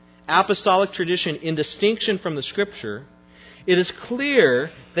discuss apostolic tradition in distinction from the Scripture, it is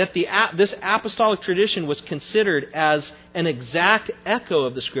clear that this apostolic tradition was considered as an exact echo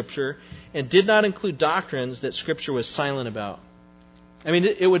of the Scripture and did not include doctrines that Scripture was silent about. I mean,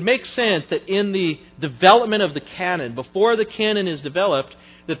 it would make sense that in the development of the canon, before the canon is developed,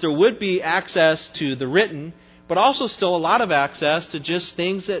 that there would be access to the written, but also still a lot of access to just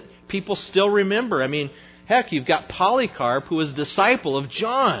things that people still remember. I mean, heck, you've got Polycarp, who was a disciple of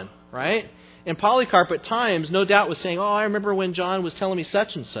John, right? And Polycarp at times, no doubt, was saying, I remember when John was telling me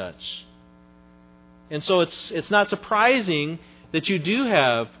such and such. And so it's not surprising that you do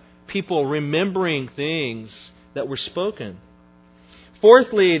have people remembering things that were spoken.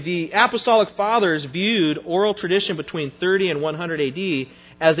 Fourthly, the apostolic fathers viewed oral tradition between 30 and 100 AD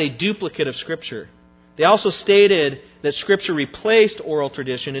as a duplicate of Scripture. They also stated that Scripture replaced oral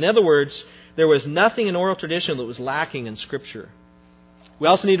tradition. In other words, there was nothing in oral tradition that was lacking in Scripture. We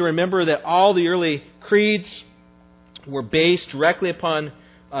also need to remember that all the early creeds were based directly upon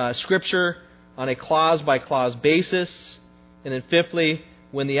Scripture on a clause-by-clause basis. And then fifthly,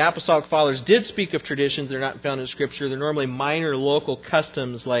 when the apostolic fathers did speak of traditions that are not found in Scripture, they're normally minor local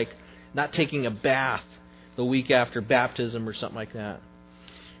customs like not taking a bath the week after baptism or something like that.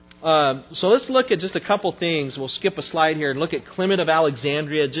 So let's look at just a couple things. We'll skip a slide here and look at Clement of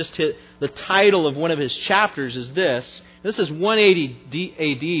Alexandria. The title of one of his chapters is this. This is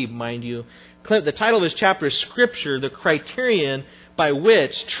 180 AD, mind you. The title of his chapter is Scripture, the criterion by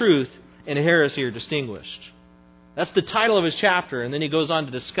which truth and heresy are distinguished. That's the title of his chapter, and then he goes on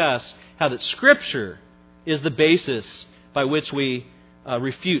to discuss how that Scripture is the basis by which we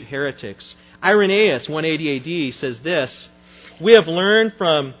refute heretics. Irenaeus, 180 AD, says this: "We have learned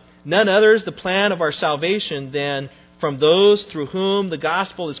from none others the plan of our salvation than from those through whom the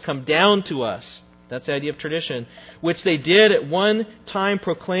gospel has come down to us." That's the idea of tradition. "Which they did at one time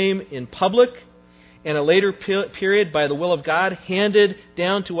proclaim in public, and a later period by the will of God handed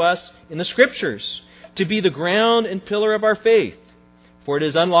down to us in the Scriptures, to be the ground and pillar of our faith. For it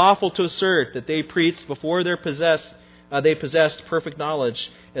is unlawful to assert that they preached before they possessed perfect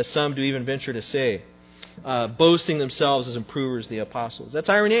knowledge, as some do even venture to say, boasting themselves as improvers of the apostles." That's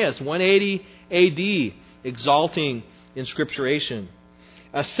Irenaeus, 180 AD, exalting inscripturation.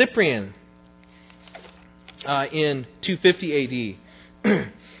 Cyprian, in 250 AD.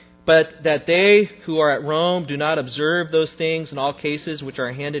 But that they who are at Rome do not observe those things in all cases which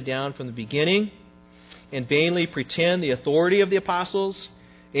are handed down from the beginning, and vainly pretend the authority of the apostles,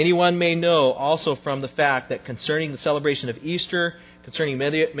 anyone may know also from the fact that concerning the celebration of Easter, concerning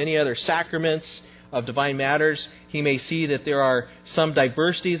many other sacraments of divine matters, he may see that there are some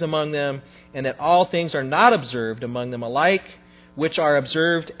diversities among them, and that all things are not observed among them alike, which are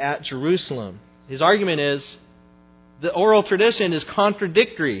observed at Jerusalem. His argument is the oral tradition is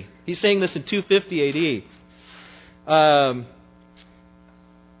contradictory. He's saying this in 250 AD.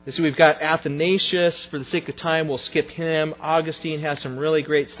 So we've got Athanasius. For the sake of time, we'll skip him. Augustine has some really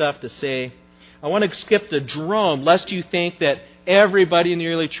great stuff to say. I want to skip to Jerome, lest you think that everybody in the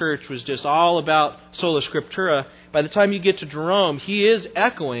early church was just all about Sola Scriptura. By the time you get to Jerome, he is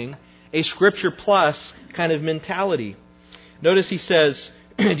echoing a Scripture plus kind of mentality. Notice he says,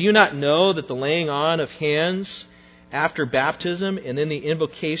 do you not know that the laying on of hands after baptism and then the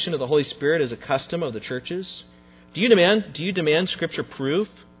invocation of the Holy Spirit is a custom of the churches? Do you demand Scripture proof?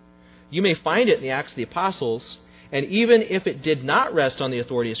 You may find it in the Acts of the Apostles, and even if it did not rest on the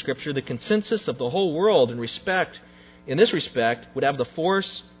authority of Scripture, the consensus of the whole world in this respect would have the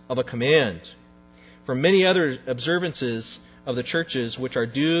force of a command. For many other observances of the churches which are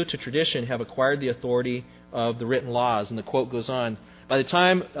due to tradition have acquired the authority of the written laws. And the quote goes on. By the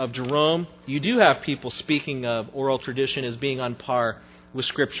time of Jerome, you do have people speaking of oral tradition as being on par with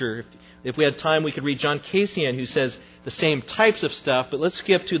Scripture. If we had time, we could read John Cassian, who says the same types of stuff. But let's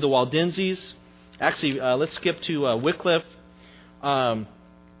skip to the Waldenses. Actually, let's skip to Wycliffe, a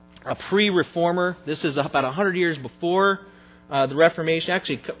pre-reformer. This is about 100 years before the Reformation.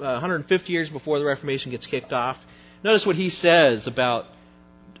 Actually, 150 years before the Reformation gets kicked off. Notice what he says about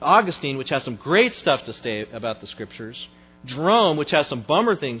Augustine, which has some great stuff to say about the Scriptures. Jerome, which has some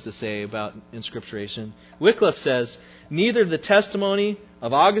bummer things to say about inscripturation. Wycliffe says, neither the testimony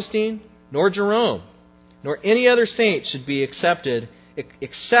of Augustine nor Jerome nor any other saint should be accepted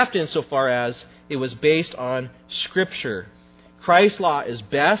except insofar as it was based on Scripture. Christ's law is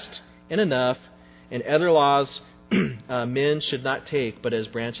best and enough, and other laws men should not take but as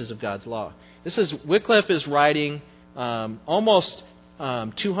branches of God's law. Wycliffe is writing almost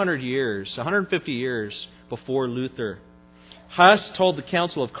 200 years, 150 years before Luther. Huss told the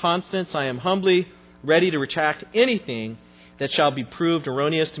Council of Constance, I am humbly ready to retract anything that shall be proved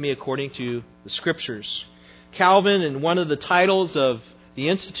erroneous to me according to the Scriptures. Calvin, in one of the titles of the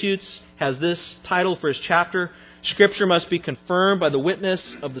Institutes, has this title for his chapter, Scripture must be confirmed by the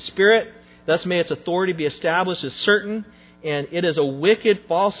witness of the Spirit, thus may its authority be established as certain, and it is a wicked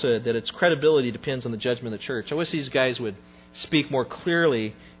falsehood that its credibility depends on the judgment of the church. I wish these guys would speak more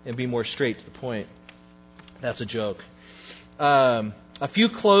clearly and be more straight to the point. That's a joke. A few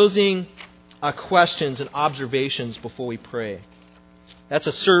closing questions and observations before we pray. That's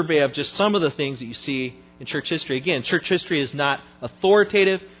a survey of just some of the things that you see in church history. Again, church history is not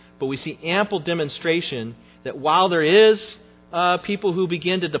authoritative, but we see ample demonstration that while there is people who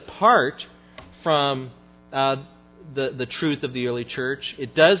begin to depart from the truth of the early church,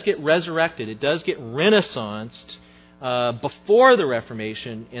 it does get resurrected. It does get renaissanced before the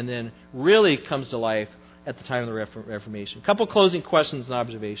Reformation and then really comes to life at the time of the Reformation. A couple closing questions and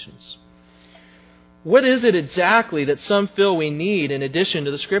observations. What is it exactly that some feel we need in addition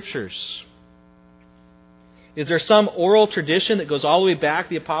to the Scriptures? Is there some oral tradition that goes all the way back to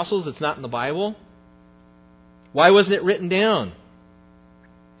the apostles that's not in the Bible? Why wasn't it written down?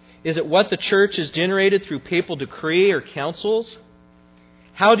 Is it what the church has generated through papal decree or councils?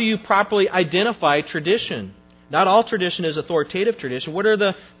 How do you properly identify tradition? Not all tradition is authoritative tradition. What are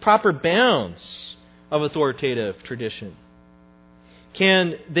the proper bounds of authoritative tradition?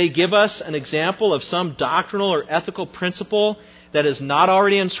 Can they give us an example of some doctrinal or ethical principle that is not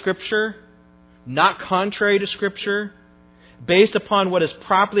already in Scripture, not contrary to Scripture, based upon what is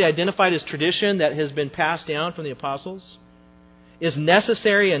properly identified as tradition that has been passed down from the apostles, is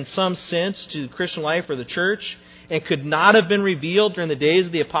necessary in some sense to Christian life or the church, and could not have been revealed during the days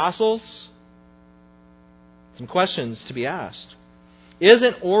of the apostles? Some questions to be asked.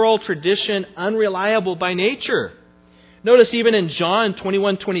 Isn't oral tradition unreliable by nature? Notice even in John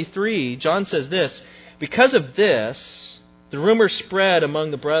 21:23, John says this, because of this, the rumor spread among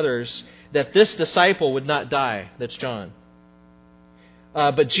the brothers that this disciple would not die. That's John.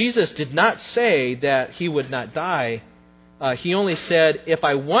 But Jesus did not say that he would not die. He only said, if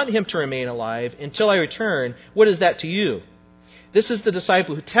I want him to remain alive until I return, what is that to you? This is the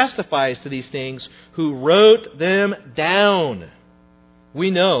disciple who testifies to these things, who wrote them down. We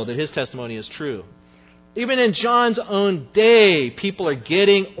know that his testimony is true. Even in John's own day, people are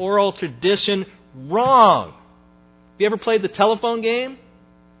getting oral tradition Wrong. Have you ever played the telephone game?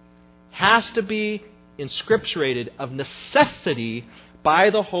 Has to be inscripturated of necessity by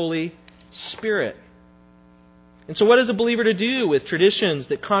the Holy Spirit. And so what is a believer to do with traditions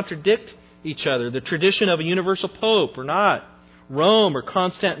that contradict each other? The tradition of a universal pope or not? Rome or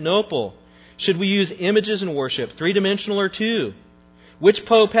Constantinople? Should we use images in worship, three-dimensional or two? Which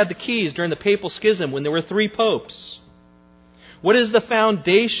pope had the keys during the papal schism when there were 3 popes? What is the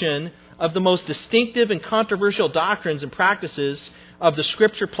foundation of the most distinctive and controversial doctrines and practices of the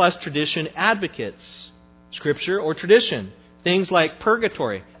Scripture plus tradition advocates? Scripture or tradition? Things like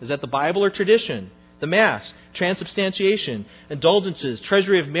purgatory. Is that the Bible or tradition? The Mass, transubstantiation, indulgences,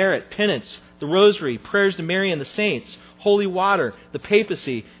 treasury of merit, penance, the rosary, prayers to Mary and the saints, holy water, the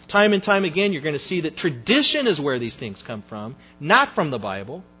papacy. Time and time again, you're going to see that tradition is where these things come from, not from the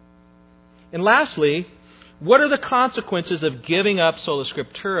Bible. And lastly, what are the consequences of giving up Sola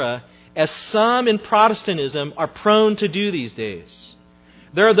Scriptura, as some in Protestantism are prone to do these days?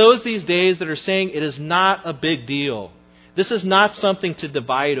 There are those these days that are saying it is not a big deal. This is not something to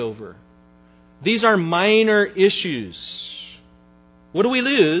divide over. These are minor issues. What do we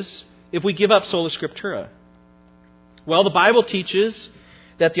lose if we give up Sola Scriptura? Well, the Bible teaches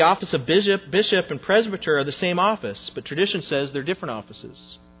that the office of bishop, and presbyter are the same office, but tradition says they're different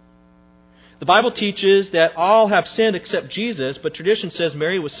offices. The Bible teaches that all have sinned except Jesus, but tradition says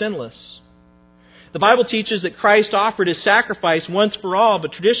Mary was sinless. The Bible teaches that Christ offered His sacrifice once for all,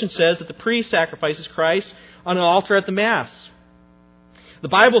 but tradition says that the priest sacrifices Christ on an altar at the Mass. The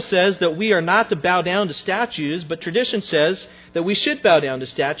Bible says that we are not to bow down to statues, but tradition says that we should bow down to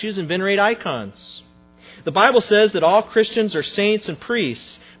statues and venerate icons. The Bible says that all Christians are saints and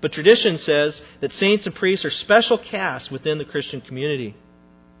priests, but tradition says that saints and priests are special castes within the Christian community.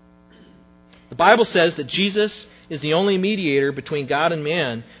 The Bible says that Jesus is the only mediator between God and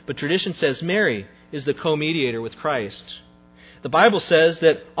man, but tradition says Mary is the co-mediator with Christ. The Bible says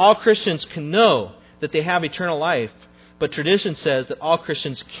that all Christians can know that they have eternal life, but tradition says that all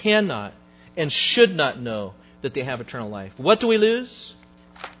Christians cannot and should not know that they have eternal life. What do we lose?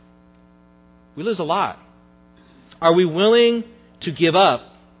 We lose a lot. Are we willing to give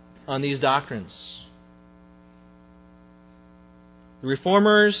up on these doctrines? The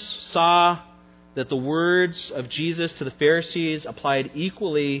Reformers saw that the words of Jesus to the Pharisees applied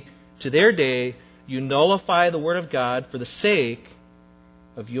equally to their day. You nullify the Word of God for the sake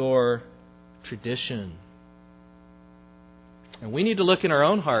of your tradition. And we need to look in our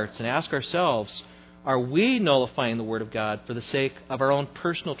own hearts and ask ourselves, are we nullifying the Word of God for the sake of our own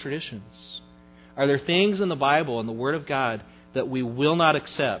personal traditions? Are there things in the Bible and the Word of God that we will not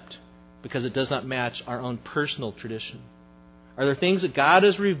accept because it does not match our own personal tradition? Are there things that God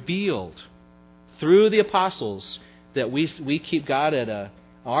has revealed through the apostles that we keep God at an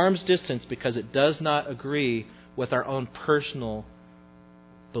arm's distance because it does not agree with our own personal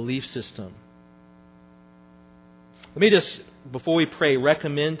belief system? Let me just, before we pray,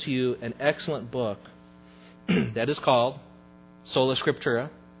 recommend to you an excellent book that is called Sola Scriptura,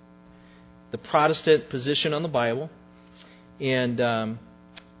 The Protestant Position on the Bible. And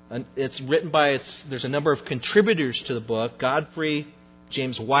it's written by, there's a number of contributors to the book: Godfrey,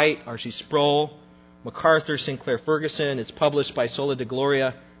 James White, R.C. Sproul, MacArthur, Sinclair Ferguson. It's published by Sola de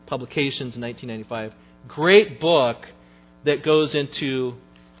Gloria Publications in 1995. Great book that goes into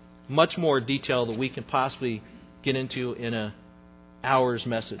much more detail than we can possibly get into in an hour's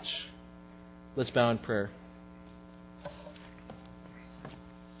message. Let's bow in prayer.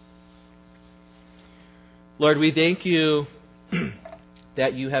 Lord, we thank you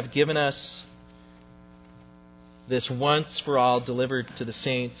that you have given us this once for all delivered to the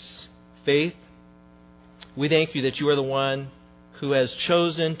saints faith. We thank you that you are the one who has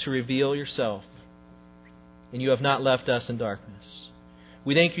chosen to reveal yourself, and you have not left us in darkness.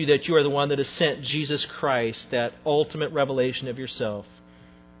 We thank you that you are the one that has sent Jesus Christ, that ultimate revelation of yourself,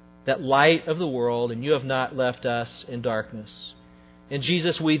 that light of the world, and you have not left us in darkness. And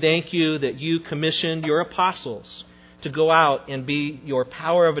Jesus, we thank you that you commissioned your apostles to go out and be your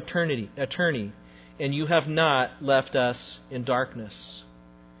power of attorney, and you have not left us in darkness.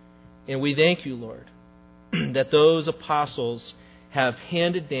 And we thank you, Lord, that those apostles have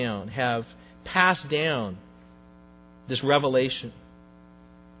handed down, have passed down this revelation.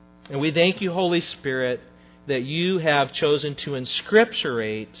 And we thank you, Holy Spirit, that you have chosen to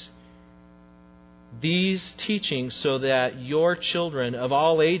inscripturate these teachings so that your children of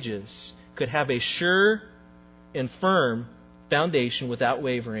all ages could have a sure and firm foundation without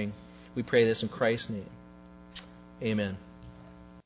wavering. We pray this in Christ's name. Amen.